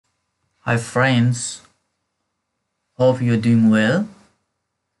Hi friends, hope you're doing well.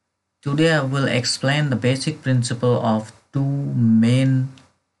 Today I will explain the basic principle of two main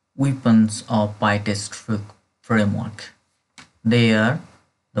weapons of Pytest framework. They are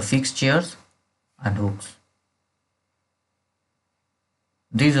the fixtures and hooks.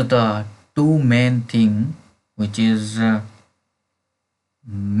 These are the two main things which is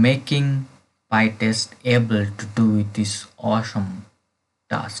making Pytest able to do this awesome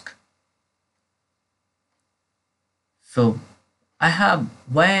task. So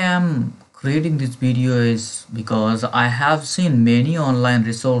why I'm creating this video is because I have seen many online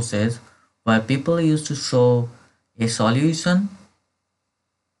resources where people used to show a solution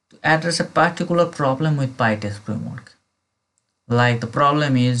to address a particular problem with Pytest framework. Like the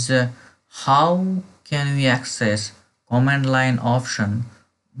problem is how can we access command line option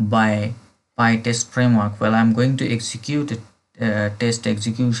by Pytest framework? Well, I'm going to execute test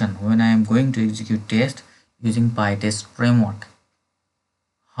execution when I am going to execute test using Pytest framework.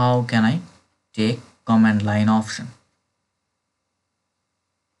 How can I take command line option?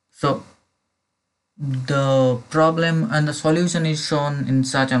 So the problem and the solution is shown in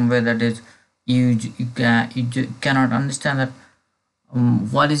such a way that is you cannot understand that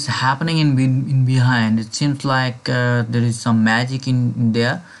what is happening in behind. It seems like there is some magic in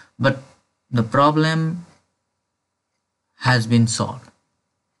there, but the problem has been solved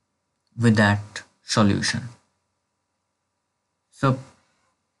with that solution. So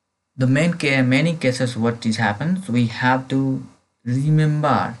the many cases what is happens, we have to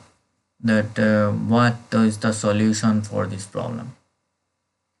remember that what is the solution for this problem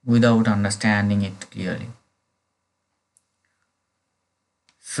without understanding it clearly.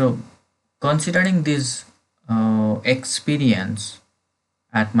 So considering this experience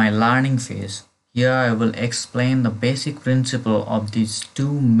at my learning phase, here I will explain the basic principle of these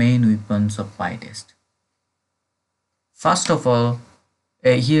two main weapons of Pytest. First of all,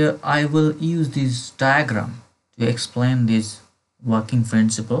 here I will use this diagram to explain this working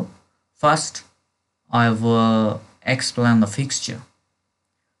principle. First, I will explain the fixture.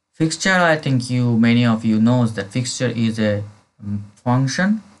 Fixture, I think many of you knows that fixture is a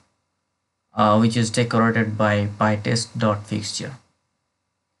function which is decorated by Pytest.fixture.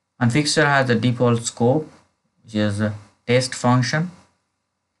 And fixture has a default scope, which is a test function.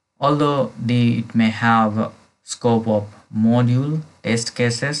 Although it may have a scope of module, test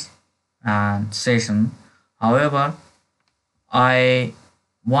cases, and session. However, I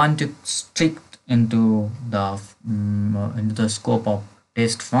want to stick into the scope of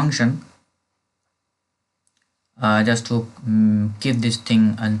test function just to keep this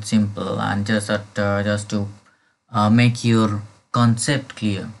thing simple and just to make your concept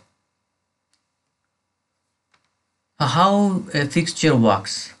clear. How a fixture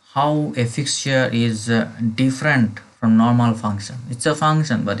works, how a fixture is different from normal function. It's a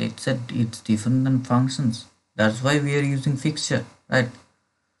function, but it's different than functions. That's why we are using fixture, right?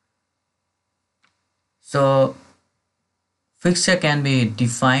 So fixture can be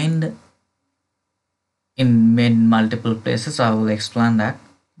defined in multiple places. I will explain that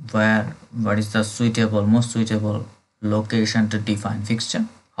what is the most suitable location to define fixture.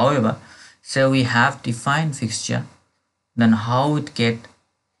 However, say we have defined fixture, then how it get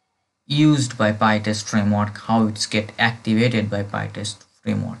used by Pytest framework, how it's get activated by Pytest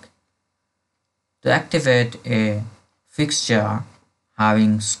framework. To activate a fixture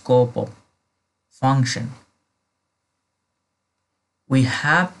having scope of function, we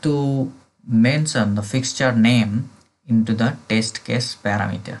have to mention the fixture name into the test case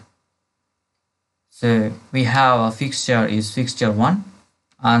parameter. So we have a fixture is fixture 1,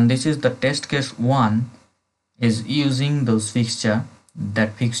 and this is the test case 1 is using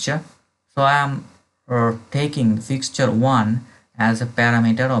that fixture. So I am taking fixture 1 as a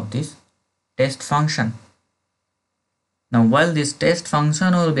parameter of this test function. Now while this test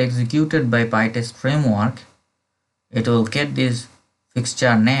function will be executed by Pytest framework, it will get this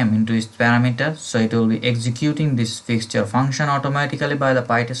fixture name into its parameter, so it will be executing this fixture function automatically by the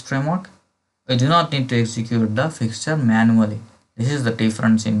Pytest framework. We do not need to execute the fixture manually. This is the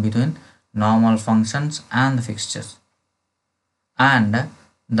difference in between normal functions and the fixtures. And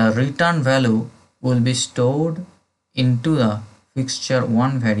the return value will be stored into the fixture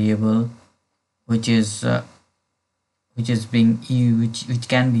 1 variable, which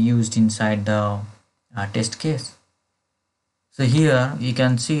can be used inside the test case. So here you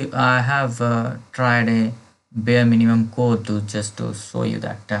can see I have tried a bare minimum code just to show you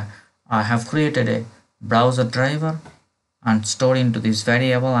that I have created a browser driver and stored into this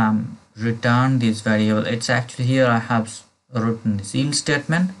variable and returned this variable. It's actually here I have written this yield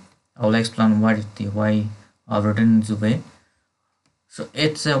statement I will explain why I've written this way. So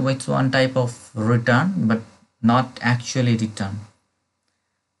it's one type of return, but not actually return.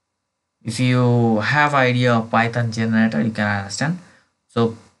 If you have idea of Python generator, you can understand.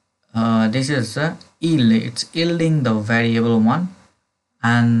 So this is yield. It's yielding the variable one,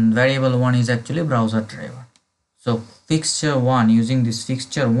 and variable one is actually browser driver. So fixture one, using this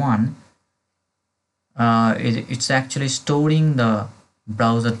fixture one, it's actually storing the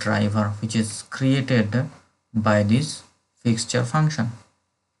browser driver which is created by this fixture function.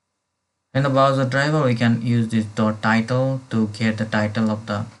 In the browser driver, we can use this dot title to get the title of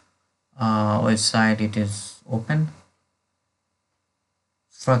the website it is open.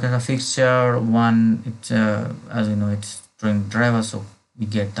 For the fixture one, it's as you know, it's string driver, so we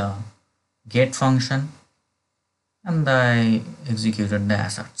get the get function, and I executed the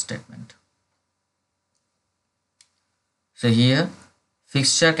assert statement. So here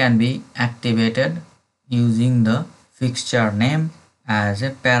fixture can be activated using the fixture name as a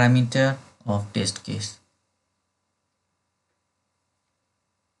parameter of test case.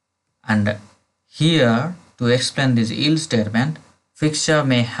 And here, to explain this yield statement, fixture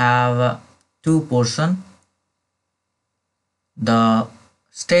may have two portions. The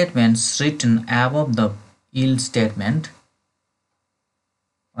statements written above the yield statement,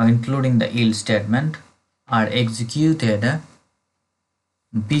 including the yield statement, are executed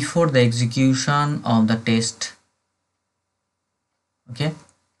before the execution of the test. Okay,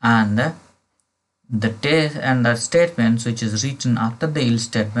 and the test and the statements which is written after the yield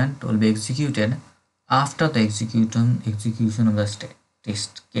statement will be executed after the execution of the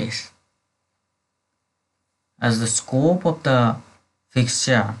test case. As the scope of the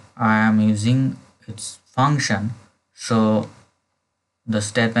fixture, I am using its function, so the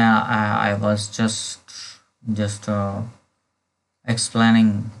statement I was just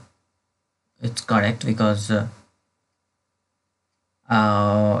explaining it's correct, because the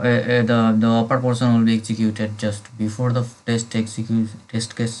upper portion will be executed just before the test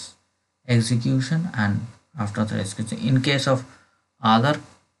case execution and after the execution. In case of other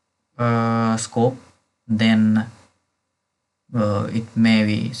scope, then it may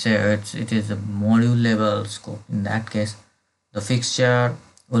be say it is a module level scope. In that case, the fixture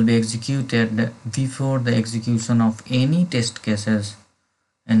will be executed before the execution of any test cases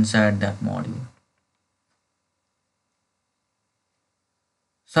inside that module.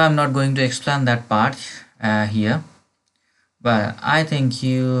 So I'm not going to explain that part here, but I think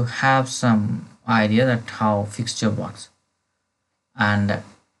you have some idea that how fixture works and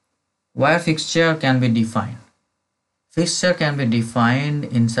where fixture can be defined. Fixture can be defined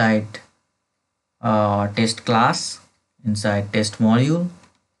inside test class, inside test module.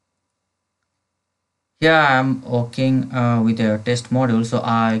 Here I am working with a test module, so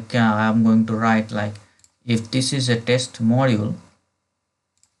I am going to write like, if this is a test module,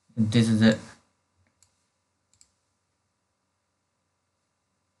 this is a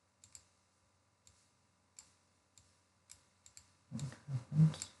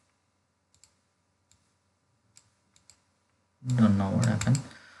don't know what happened.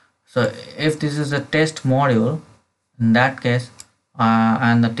 So if this is a test module, in that case,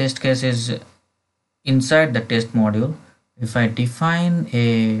 and the test case is inside the test module, if I define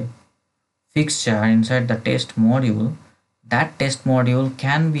a fixture inside the test module, that test module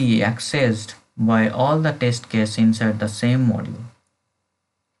can be accessed by all the test case inside the same module,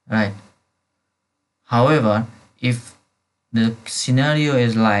 right? However, if the scenario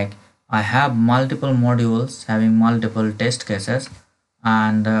is like I have multiple modules having multiple test cases,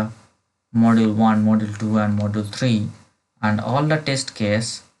 and module 1, module 2 and module 3, and all the test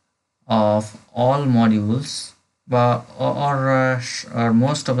case of all modules, or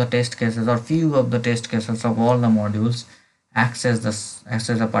most of the test cases or few of the test cases of all the modules access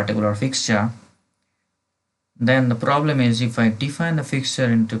a particular fixture, then the problem is, if I define the fixture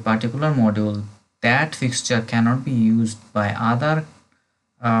into particular module, that fixture cannot be used by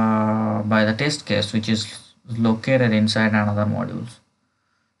the test case which is located inside another modules.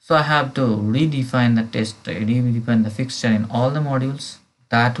 So I have to redefine the fixture in all the modules.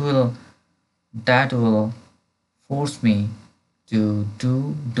 That will force me to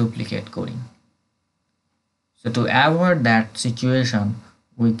do duplicate coding. So to avoid that situation,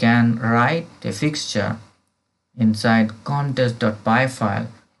 we can write a fixture inside contest.py file,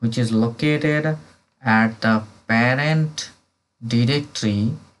 which is located at the parent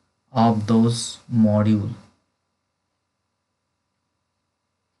directory of those module,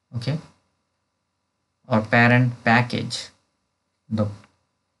 okay, or parent package. The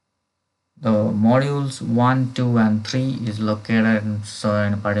the modules 1, 2 and 3 is located in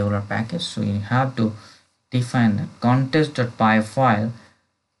a particular package. So you have to define the contest.py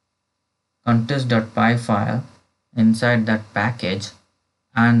file inside that package,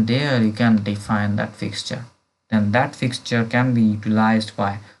 and there you can define that fixture. Then that fixture can be utilized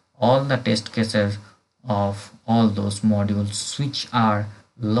by all the test cases of all those modules which are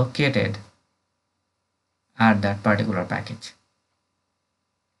located at that particular package.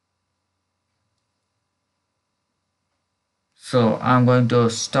 So I'm going to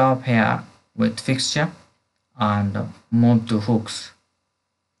stop here with fixture and move to hooks.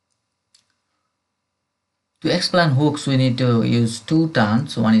 To explain hooks, we need to use two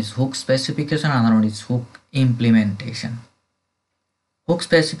terms. One is hook specification, another one is hook implementation. Hook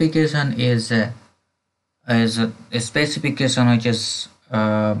specification is a specification which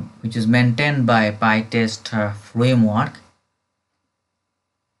is maintained by Pytest framework.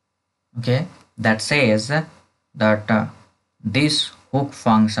 Okay, that says that these hook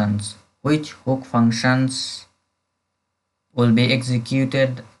functions, which hook functions will be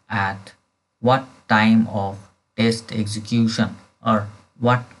executed at what time of test execution or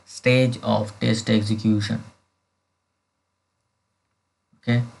what stage of test execution.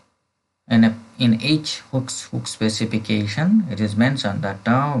 Okay, and in each hook specification it is mentioned that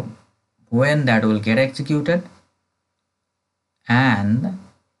when that will get executed and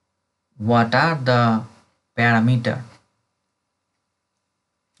what are the parameter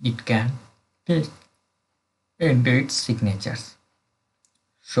it can take into its signatures.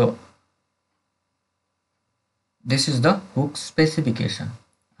 So this is the hook specification,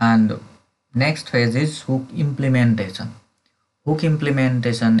 and next phase is hook implementation. Hook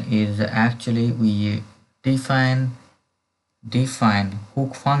implementation is actually we define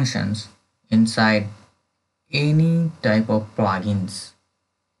hook functions inside any type of plugins.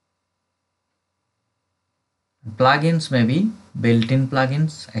 Plugins may be built-in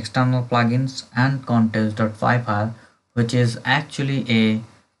plugins, external plugins, and contest.py file, which is actually a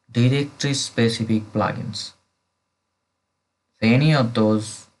directory specific plugins. So any of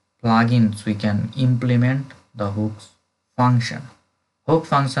those plugins we can implement the hooks function. Hook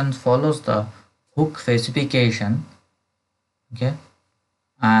function follows the hook specification, okay,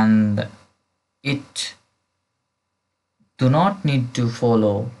 and it do not need to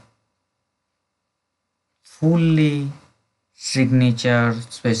follow full signature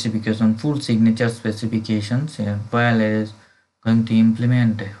specifications while it is going to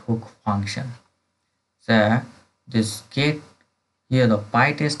implement a hook function. So this get here the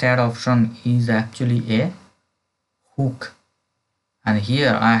Pytest add option is actually a hook, and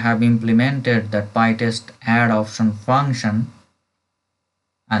here I have implemented that Pytest add option function,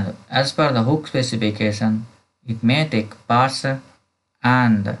 and as per the hook specification it may take parser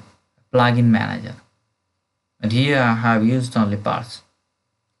and plugin manager, but here I have used only parse.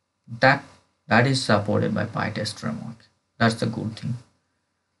 That is supported by Pytest framework. That's the good thing.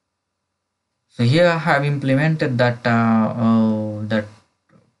 So here I have implemented that that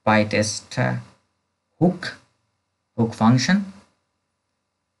Pytest hook function,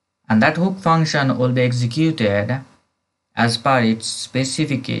 and that hook function will be executed as per its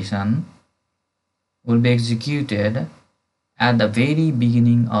specification, will be executed at the very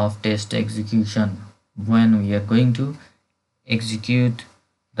beginning of test execution when we are going to execute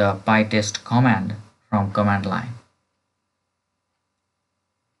the Pytest command from command line.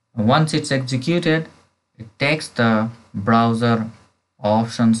 Once it's executed, it takes the browser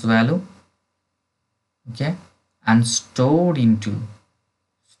options value, okay, and stored into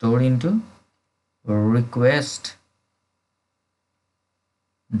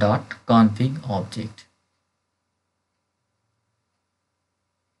request.config object.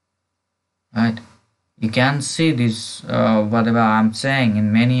 Right, you can see this whatever I'm saying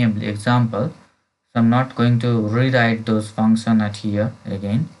in many examples, so I'm not going to rewrite those functions at here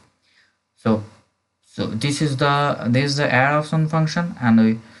again. So this is the add option function,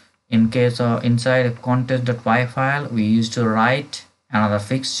 and in case of inside a contest.py file we used to write another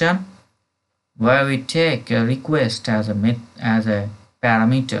fixture where we take a request as a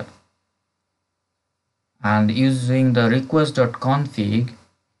parameter, and using the request.config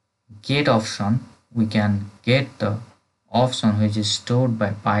get option we can get the option which is stored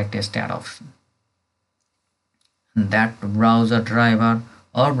by Pytest add option, and that browser driver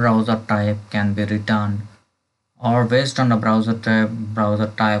or browser type can be returned, or based on the browser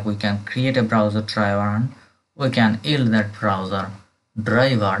type we can create a browser driver and we can yield that browser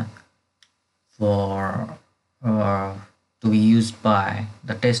driver for to be used by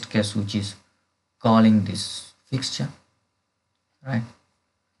the test case which is calling this fixture, right?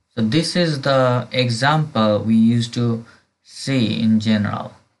 So this is the example we used to see in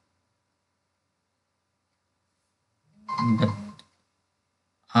general. But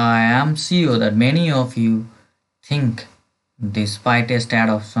I am sure that many of you think this Pytest add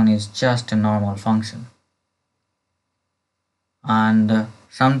option is just a normal function. And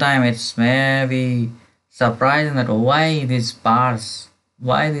sometimes it's maybe surprising that why this parse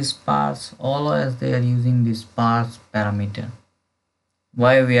always they are using this parse parameter,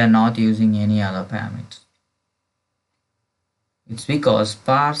 why we are not using any other parameters. It's because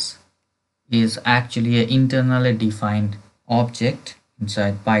parse is actually an internally defined object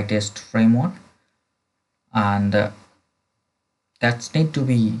inside Pytest framework, and that's need to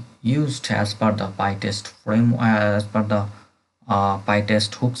be used as per the Pytest framework, as per the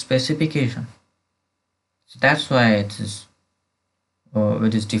Pytest hook specification. So that's why it is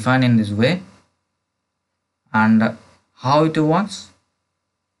defined in this way. And how it works?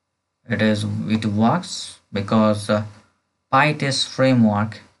 It works because Pytest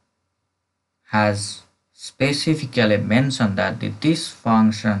framework has specifically mentioned that these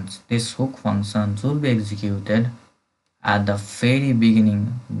hook functions will be executed at the very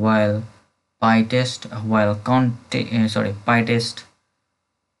beginning while Pytest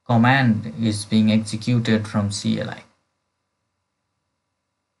command is being executed from CLI.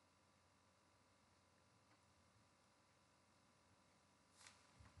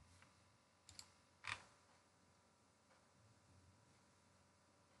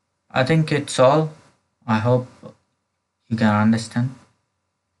 I think it's all. I hope you can understand.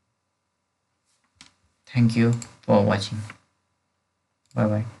 Thank you for watching. Bye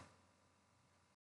bye.